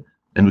human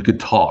and we could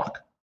talk.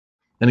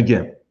 And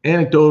again,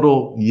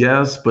 anecdotal,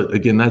 yes, but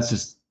again, that's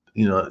just,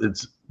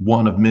 it's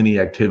one of many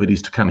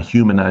activities to kind of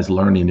humanize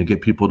learning, to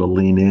get people to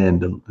lean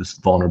into this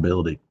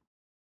vulnerability.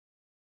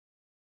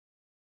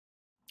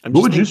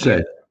 What would you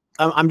say?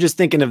 I'm just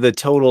thinking of the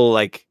total,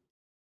 like,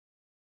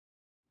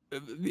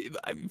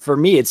 for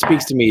me, it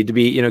speaks to me to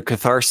be,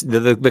 catharsis,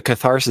 the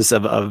catharsis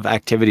of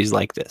activities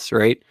like this,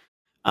 right?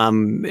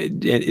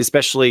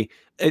 Especially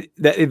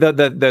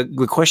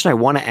the question I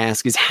want to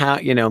ask is how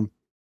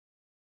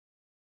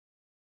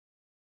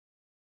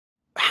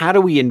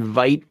do we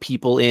invite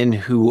people in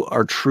who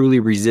are truly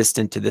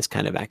resistant to this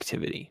kind of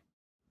activity,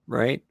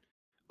 right?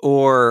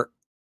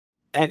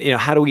 And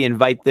how do we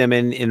invite them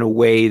in a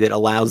way that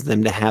allows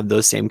them to have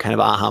those same kind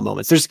of aha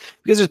moments? Because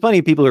there's plenty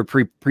of people who are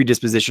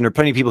predispositioned, or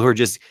plenty of people who are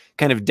just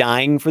kind of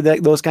dying for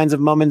those kinds of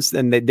moments,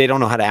 and they don't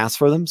know how to ask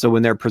for them. So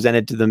when they're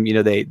presented to them,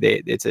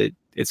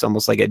 it's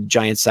almost like a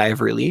giant sigh of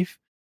relief.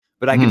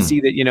 But I can see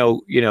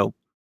that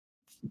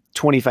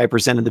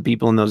 25% of the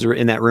people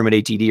in that room at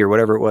ATD or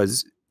whatever it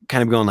was,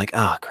 kind of going like,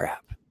 "Oh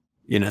crap,"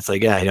 it's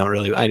like, I don't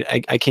really,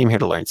 I came here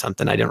to learn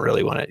something. I don't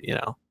really want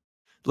to,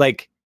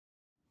 like,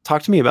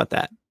 talk to me about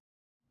that.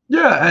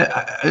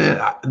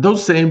 Yeah,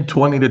 those same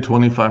 20 to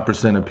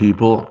 25% of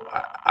people,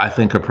 I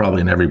think, are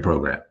probably in every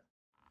program.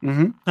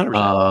 Mm-hmm.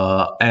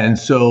 100%. And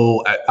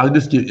so I'll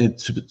just give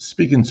it,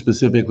 speaking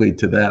specifically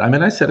to that. I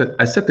mean, I set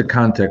the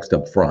context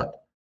up front.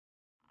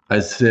 I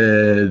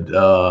said,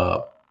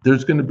 this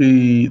is going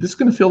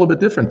to feel a bit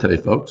different today,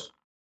 folks.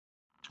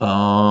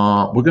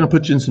 We're going to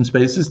put you in some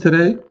spaces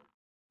today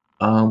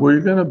where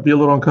you're going to be a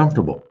little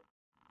uncomfortable.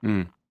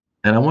 Mm.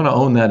 And I want to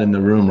own that in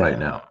the room right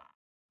now.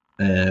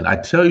 And I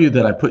tell you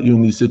that I put you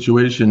in these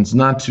situations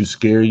not to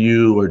scare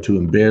you or to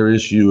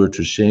embarrass you or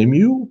to shame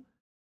you,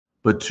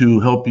 but to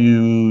help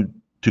you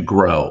to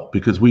grow.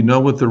 Because we know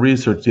with the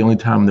research, the only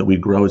time that we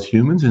grow as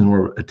humans is when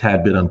we're a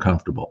tad bit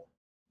uncomfortable.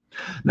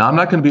 Now, I'm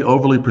not going to be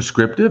overly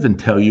prescriptive and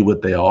tell you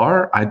what they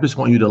are. I just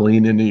want you to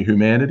lean into your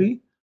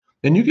humanity.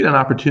 And you get an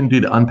opportunity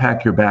to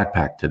unpack your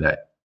backpack today,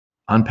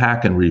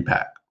 unpack and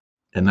repack.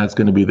 And that's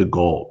going to be the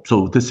goal.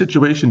 So if the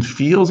situation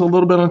feels a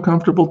little bit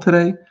uncomfortable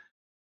today,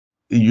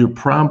 you're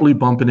probably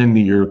bumping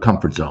into your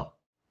comfort zone.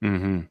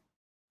 Mm-hmm.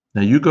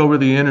 Now you go where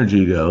the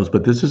energy goes,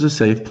 but this is a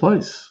safe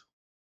place.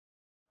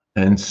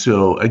 And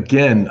so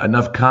again,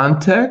 enough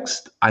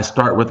context. I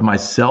start with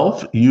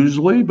myself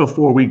usually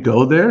before we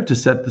go there to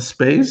set the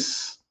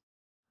space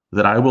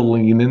that I will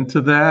lean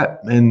into that.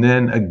 And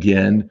then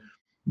again,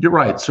 you're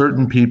right.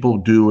 Certain people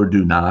do or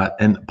do not.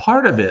 And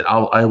part of it,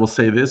 I will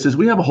say this, is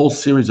we have a whole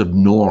series of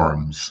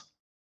norms,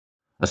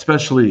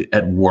 especially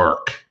at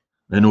work,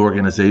 in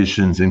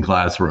organizations, in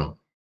classroom.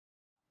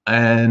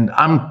 And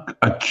I'm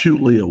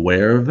acutely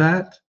aware of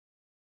that.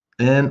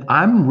 And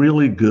I'm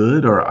really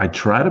good, or I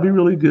try to be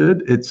really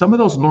good. Some of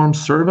those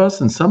norms serve us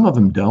and some of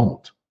them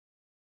don't.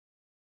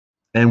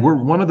 And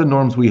one of the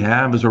norms we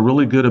have is we're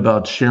really good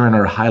about sharing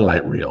our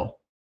highlight reel.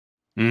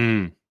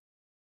 Mm.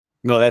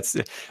 No, that's,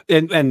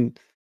 and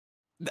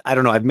I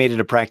don't know, I've made it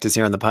a practice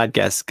here on the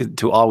podcast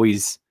to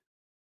always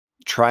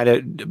try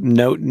to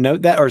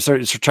note that, or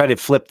sort of try to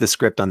flip the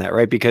script on that,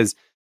 right? Because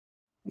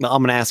I'm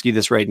going to ask you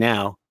this right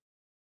now.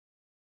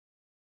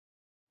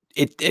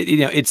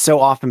 It's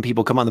so often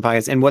people come on the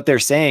podcast and what they're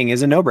saying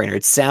is a no-brainer.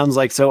 It sounds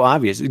like so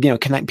obvious,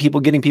 getting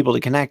people to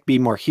connect, be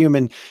more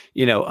human,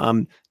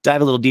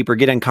 dive a little deeper,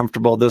 get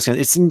uncomfortable.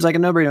 It seems like a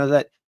no-brainer.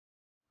 That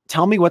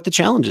tell me what the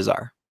challenges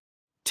are.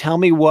 Tell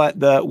me what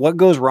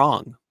goes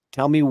wrong.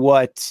 Tell me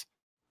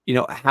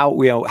how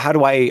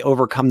do I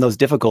overcome those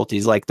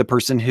difficulties? Like the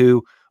person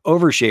who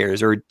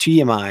overshares or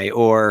TMI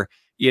or,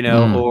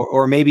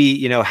 or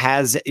maybe,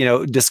 has,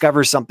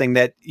 discovers something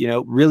that,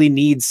 really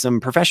needs some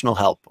professional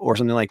help or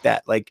something like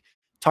that. Like,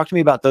 talk to me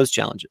about those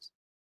challenges.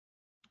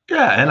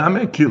 Yeah. And I'm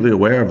acutely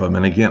aware of them.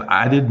 And again,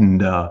 I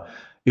didn't,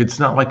 it's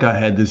not like I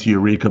had this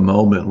eureka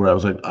moment where I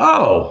was like,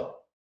 oh,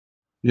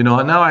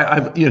 now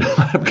I've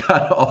I've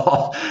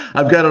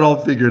got it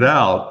all figured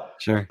out.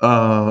 Sure.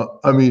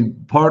 I mean,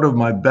 part of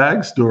my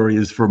backstory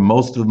is for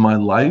most of my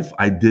life,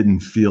 I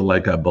didn't feel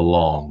like I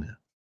belonged.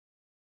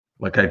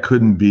 Like I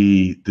couldn't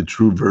be the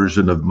true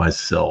version of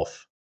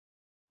myself.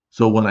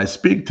 So when I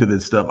speak to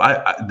this stuff,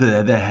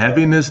 the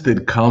heaviness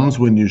that comes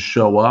when you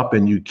show up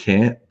and you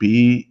can't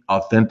be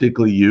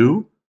authentically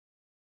you,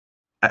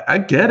 I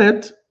get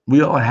it.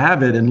 We all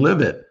have it and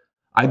live it.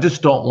 I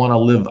just don't want to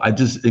live.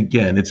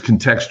 Again, it's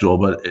contextual,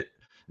 but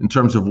in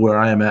terms of where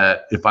I am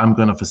at, if I'm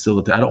going to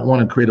facilitate, I don't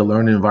want to create a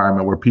learning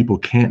environment where people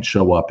can't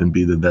show up and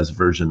be the best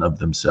version of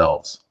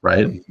themselves,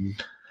 right? Mm-hmm.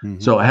 Mm-hmm.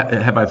 So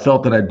have I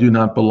felt that I do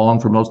not belong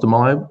for most of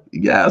my life?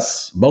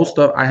 Yes,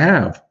 I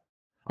have.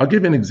 I'll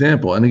give you an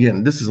example. And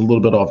again, this is a little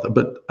bit off,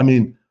 but I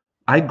mean,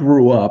 I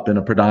grew up in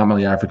a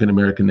predominantly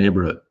African-American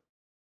neighborhood.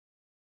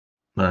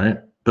 All right.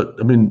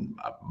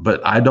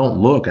 But I don't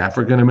look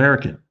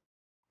African-American.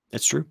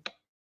 That's true.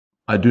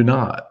 I do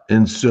not.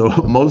 And so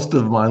most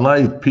of my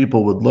life,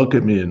 people would look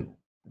at me and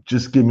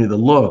just give me the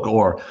look.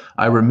 Or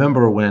I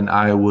remember when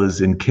I was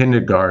in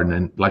kindergarten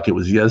and like it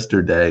was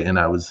yesterday, and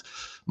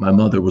my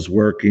mother was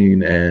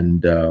working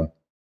and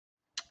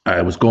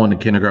I was going to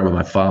kindergarten with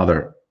my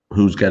father,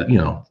 who's got,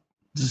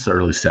 this is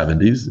early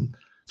 70s, and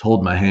he's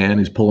holding my hand.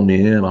 He's pulling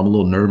me in. I'm a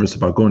little nervous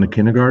about going to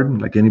kindergarten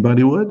like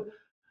anybody would.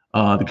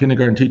 The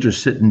kindergarten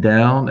teacher's sitting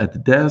down at the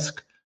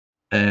desk.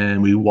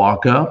 And we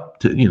walk up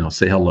to,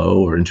 say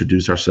hello or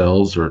introduce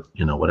ourselves or,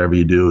 whatever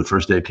you do at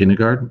first day of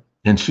kindergarten.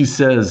 And she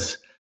says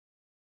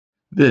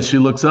this, she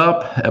looks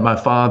up at my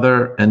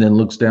father and then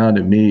looks down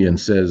at me and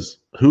says,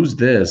 "Who's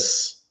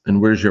this?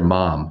 And where's your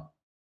mom?"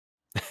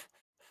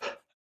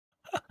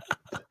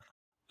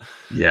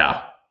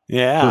 Yeah.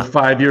 Yeah. So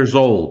 5 years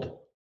old,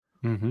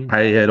 mm-hmm.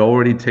 I had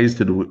already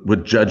tasted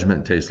what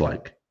judgment tastes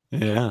like.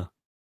 Yeah.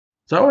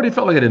 So I already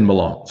felt like I didn't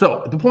belong.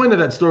 So the point of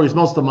that story is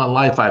most of my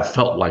life I've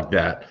felt like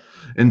that.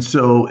 And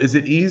so is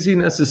it easy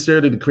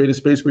necessarily to create a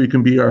space where you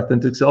can be your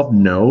authentic self?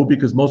 No,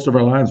 because most of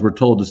our lives we're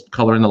told to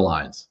color in the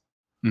lines,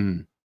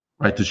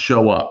 right? To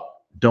show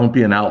up. Don't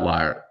be an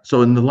outlier.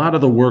 So in a lot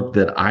of the work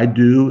that I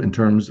do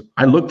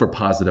I look for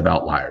positive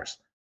outliers.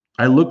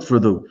 I look for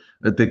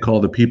that they call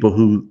the people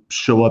who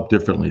show up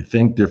differently,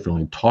 think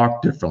differently,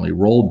 talk differently,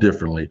 roll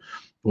differently.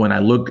 When I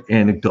look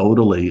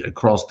anecdotally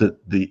across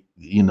the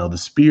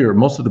sphere,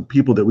 most of the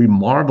people that we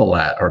marvel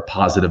at are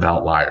positive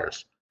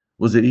outliers.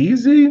 Was it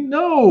easy?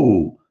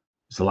 No.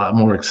 It's a lot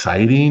more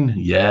exciting.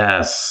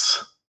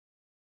 Yes.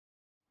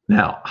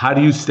 Now, how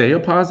do you stay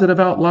a positive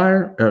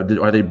outlier?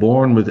 Are they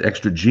born with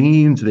extra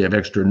genes? Do they have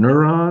extra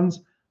neurons?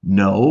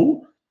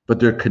 No,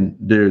 but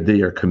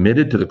they are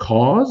committed to the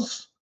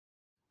cause,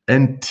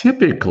 and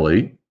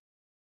typically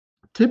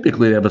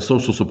they have a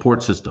social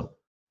support system.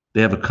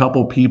 They have a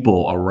couple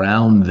people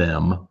around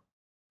them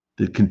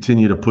that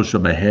continue to push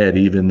them ahead,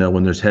 even though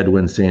when there's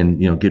headwinds saying,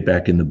 get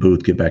back in the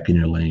booth, get back in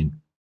your lane.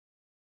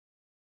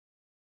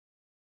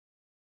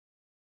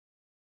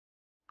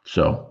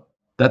 So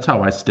that's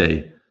how I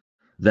stay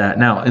that.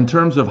 Now, in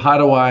terms of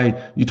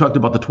you talked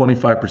about the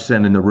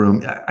 25% in the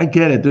room. I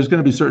get it. There's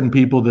going to be certain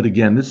people that,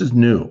 again, this is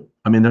new.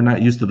 I mean, they're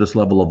not used to this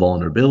level of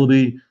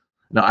vulnerability.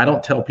 Now, I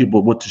don't tell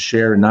people what to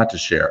share and not to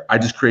share. I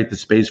just create the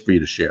space for you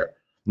to share.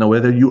 Now,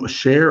 whether you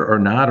share or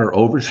not or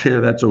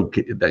overshare, that's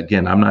okay.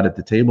 Again, I'm not at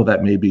the table.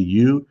 That may be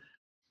you.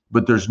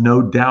 But there's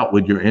no doubt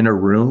when you're in a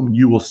room,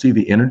 you will see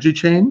the energy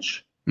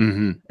change,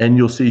 and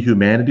you'll see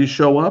humanity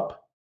show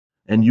up,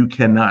 and you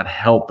cannot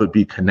help but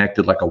be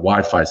connected like a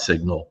Wi-Fi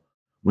signal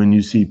when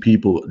you see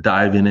people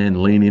diving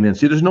in, leaning in.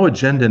 See, there's no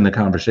agenda in the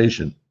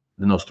conversation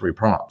in those 3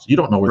 prompts. You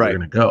don't know where they're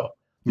going to go.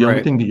 The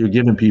only thing that you're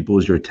giving people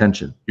is your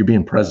attention. You're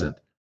being present.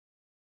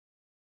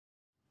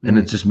 And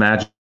it's just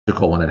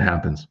magical when it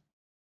happens.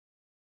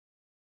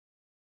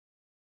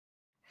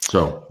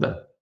 So,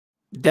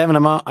 Devin,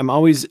 I'm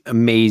always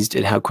amazed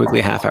at how quickly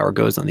a half hour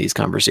goes on these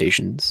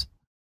conversations.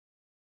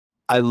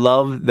 I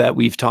love that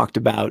we've talked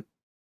about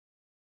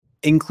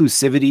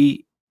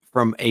inclusivity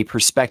from a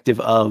perspective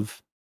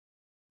of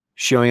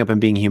showing up and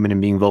being human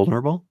and being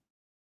vulnerable.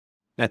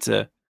 It's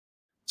a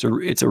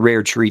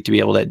rare treat to be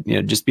able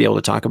to, just be able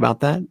to talk about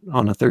that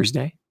on a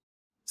Thursday.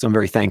 So I'm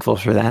very thankful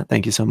for that.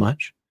 Thank you so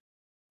much.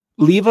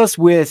 Leave us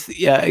with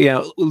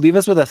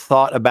a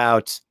thought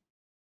about,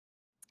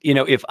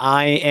 if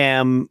I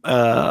am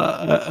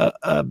a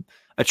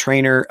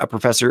trainer, a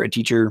professor, a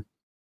teacher,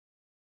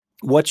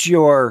 what's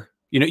your,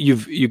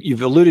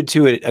 you've alluded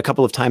to it a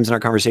couple of times in our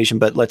conversation,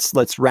 but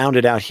let's round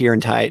it out here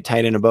and tie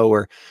it in a bow.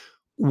 Where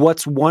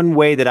what's one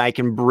way that I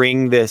can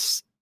bring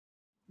this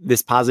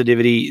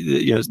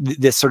positivity,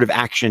 this sort of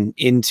action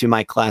into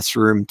my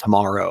classroom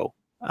tomorrow,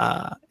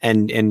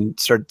 and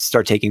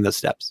start taking those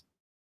steps?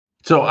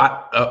 So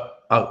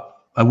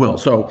I will.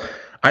 So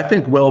I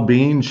think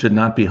well-being should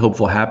not be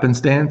hopeful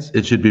happenstance.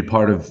 It should be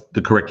part of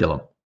the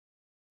curriculum.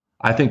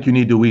 I think you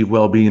need to weave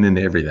well-being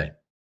into everything.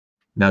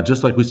 Now,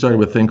 just like we started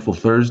with Thankful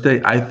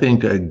Thursday, I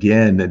think,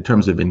 again, in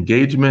terms of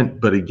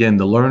engagement, but again,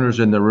 the learners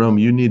in the room,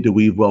 you need to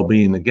weave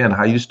well-being. Again,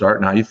 how you start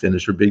and how you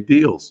finish are big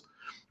deals.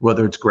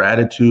 Whether it's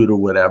gratitude or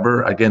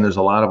whatever, again, there's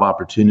a lot of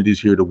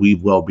opportunities here to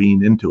weave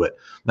well-being into it.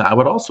 Now, I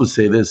would also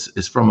say this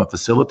is from a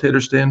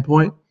facilitator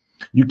standpoint,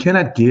 you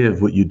cannot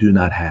give what you do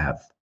not have.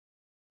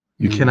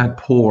 You cannot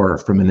pour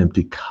from an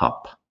empty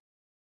cup.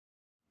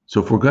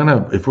 So if we're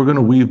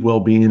gonna weave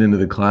well-being into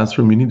the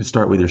classroom, you need to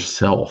start with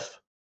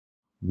yourself.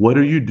 What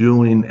are you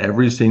doing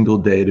every single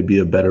day to be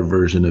a better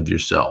version of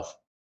yourself?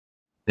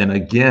 And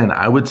again,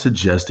 I would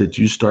suggest that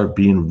you start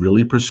being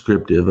really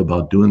prescriptive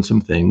about doing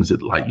some things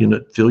that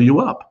fill you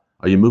up.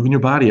 Are you moving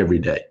your body every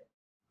day?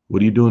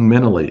 What are you doing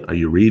mentally? Are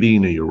you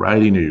reading? Are you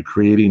writing? Are you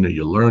creating? Are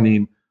you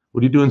learning?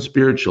 What are you doing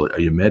spiritually?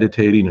 Are you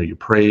meditating? Are you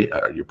praying?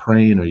 Are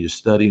you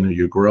studying? Are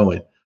you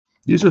growing?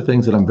 These are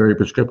things that I'm very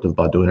prescriptive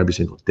about doing every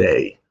single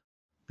day.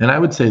 And I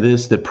would say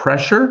this, that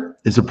pressure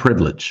is a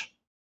privilege.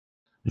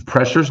 If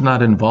pressure's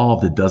not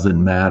involved, it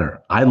doesn't matter.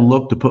 I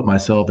look to put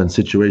myself in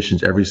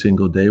situations every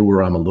single day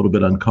where I'm a little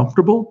bit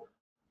uncomfortable,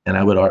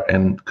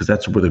 and because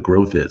that's where the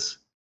growth is.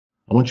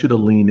 I want you to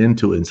lean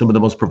into it. And some of the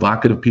most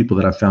provocative people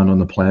that I've found on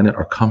the planet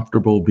are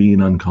comfortable being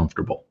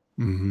uncomfortable.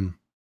 Mm-hmm.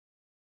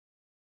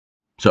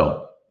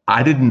 So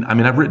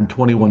I've written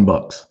 21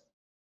 books.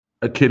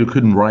 A kid who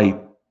couldn't write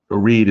or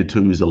read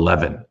until he was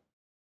 11.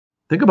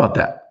 Think about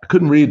that. I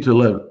couldn't read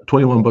until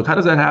 21 books. How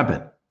does that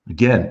happen?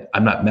 Again,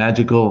 I'm not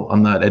magical.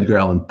 I'm not Edgar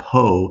Allan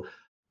Poe,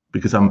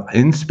 because I'm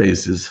in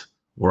spaces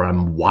where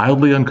I'm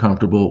wildly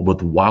uncomfortable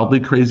with wildly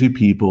crazy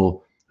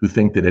people who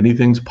think that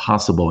anything's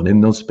possible. And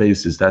in those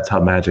spaces, that's how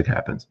magic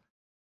happens.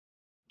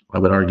 I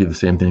would argue the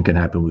same thing can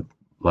happen with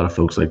a lot of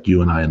folks like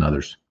you and I and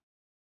others.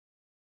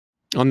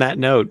 On that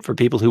note, for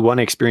people who want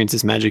to experience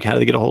this magic, how do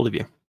they get a hold of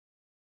you?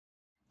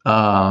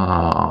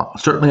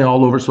 Certainly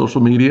all over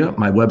social media.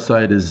 My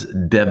website is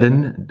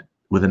Devin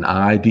with an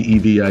I,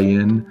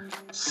 DEVIN,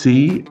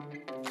 CHUGHES.com,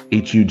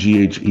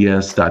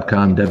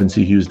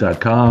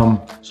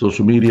 DevinCHughes.com,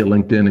 social media,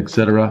 LinkedIn,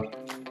 etc.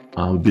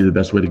 Would be the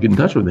best way to get in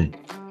touch with me.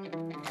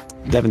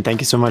 Devin,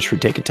 thank you so much for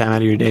taking time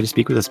out of your day to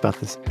speak with us about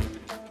this.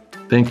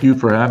 Thank you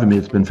for having me.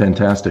 It's been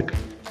fantastic.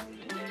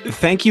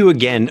 Thank you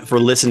again for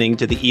listening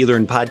to the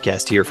eLearn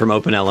podcast here from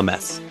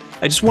OpenLMS.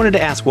 I just wanted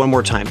to ask one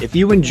more time, if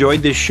you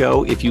enjoyed this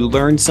show, if you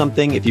learned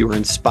something, if you were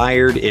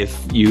inspired, if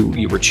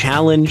you were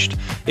challenged,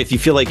 if you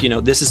feel like,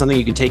 this is something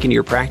you can take into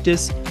your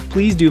practice,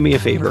 please do me a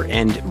favor.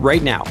 And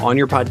right now on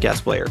your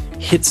podcast player,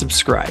 hit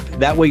subscribe.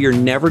 That way you're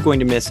never going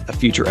to miss a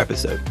future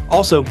episode.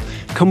 Also,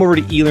 come over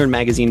to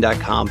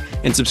elearnmagazine.com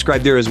and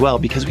subscribe there as well,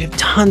 because we have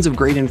tons of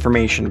great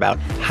information about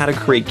how to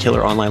create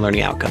killer online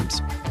learning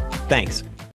outcomes. Thanks.